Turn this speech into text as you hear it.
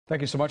Thank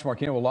you so much,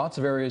 Marquina. Well, lots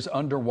of areas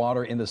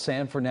underwater in the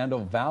San Fernando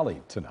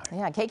Valley tonight.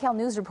 Yeah, KCAL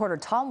News reporter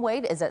Tom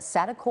Wade is at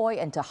Saticoy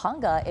and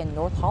Tahunga in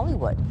North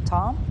Hollywood.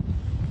 Tom?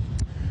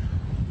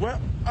 Well,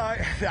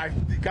 I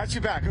got you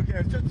back.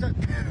 Okay,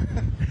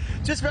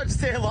 just about to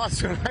say I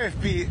lost on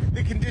IFB.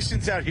 The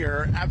conditions out here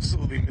are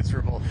absolutely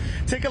miserable.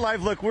 Take a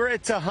live look. We're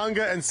at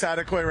Tahunga and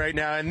Saticoy right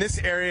now, and this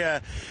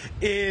area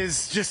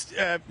is just,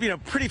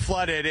 pretty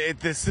flooded.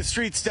 The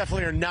streets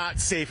definitely are not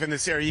safe in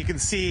this area. You can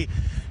see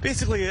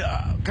basically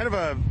kind of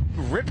a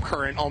rip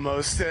current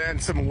almost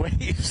and some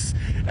waves.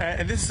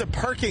 And this is a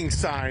parking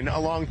sign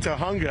along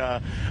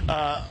Tahunga.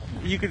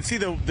 You can see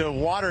the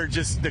water,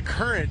 the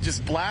current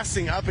just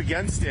blasting up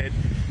against it.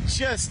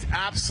 Just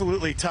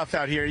absolutely tough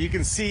out here. You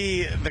can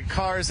see the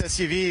cars,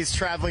 SUVs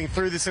traveling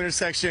through this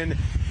intersection.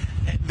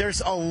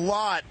 There's a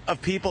lot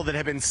of people that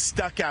have been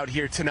stuck out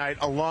here tonight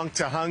along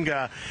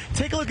Tahunga.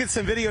 Take a look at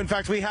some video. In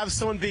fact, we have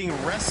someone being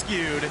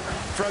rescued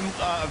from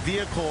a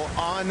vehicle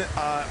on,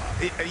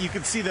 you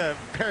can see the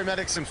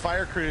paramedics and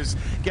fire crews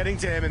getting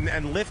to him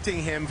and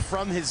lifting him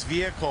from his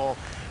vehicle.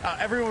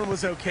 Everyone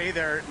was okay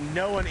there,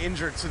 no one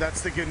injured, so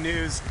that's the good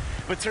news,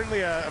 but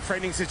certainly a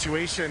frightening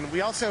situation.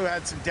 We also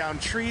had some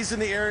downed trees in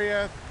the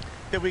area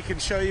that we can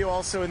show you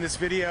also in this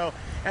video.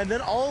 And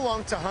then all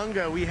along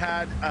Tahunga, we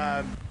had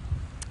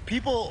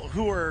people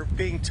who were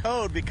being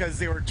towed because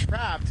they were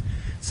trapped.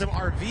 Some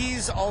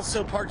RVs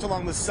also parked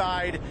along the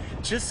side.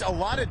 Just a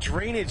lot of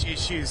drainage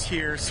issues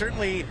here.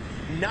 Certainly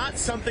not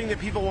something that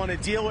people want to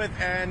deal with,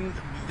 and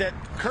that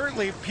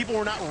currently people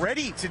were not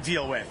ready to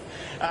deal with.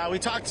 We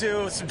talked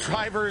to some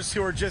drivers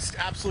who are just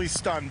absolutely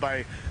stunned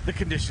by the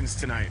conditions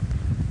tonight.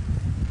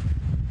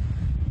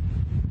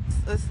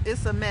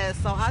 It's a mess.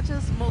 So I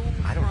just moved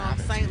from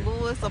St.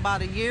 Louis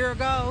about a year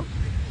ago.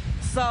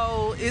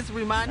 So it's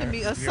reminding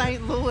me of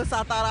St. Louis.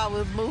 I thought I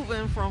was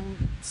moving from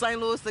St.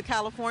 Louis to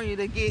California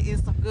to get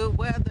in some good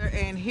weather,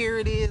 and here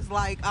it is,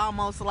 like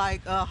almost like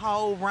a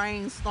whole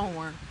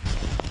rainstorm.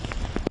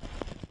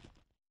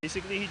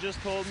 Basically, he just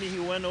told me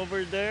he went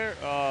over there,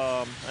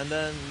 and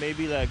then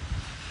maybe like,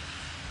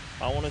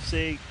 I want to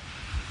say,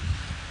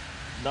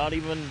 not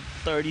even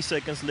 30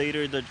 seconds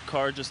later, the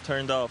car just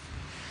turned off.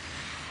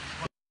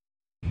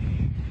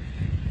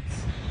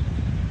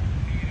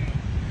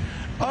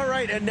 All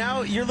right, and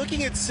now you're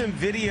looking at some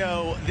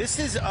video. This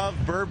is of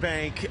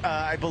Burbank.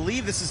 I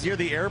believe this is near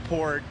the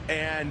airport,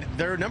 and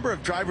there are a number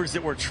of drivers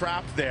that were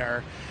trapped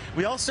there.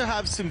 We also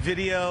have some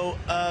video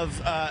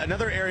of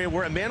another area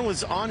where a man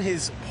was on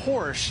his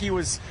Porsche. He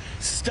was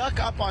stuck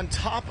up on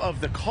top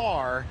of the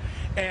car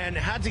and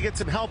had to get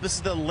some help. This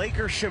is the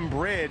Lakersham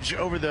Bridge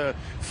over the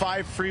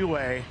 5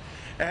 freeway.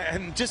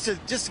 And just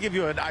to give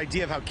you an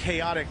idea of how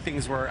chaotic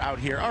things were out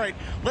here. All right,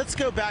 let's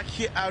go back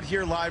out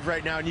here live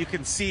right now, and you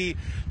can see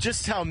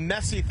just how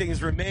messy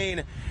things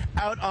remain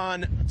out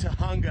on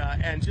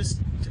Tahunga, and just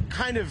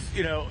kind of,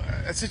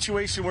 a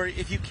situation where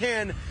if you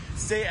can,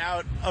 stay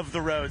out of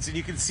the roads. And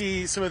you can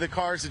see some of the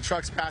cars and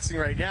trucks passing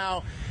right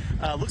now.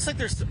 Looks like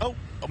there's, oh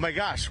my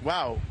gosh,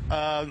 wow.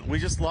 We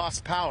just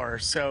lost power,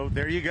 so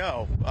there you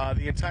go.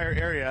 The entire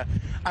area.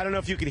 I don't know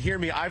if you can hear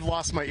me. I've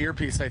lost my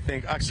earpiece, I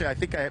think. Actually, I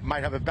think I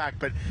might have it back,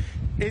 but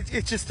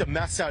it's just a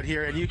mess out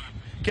here, and you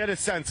get a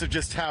sense of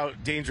just how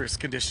dangerous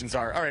conditions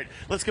are. All right,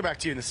 let's go back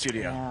to you in the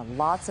studio. Yeah,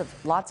 lots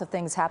of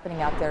things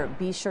happening out there.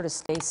 Be sure to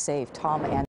stay safe, Tom and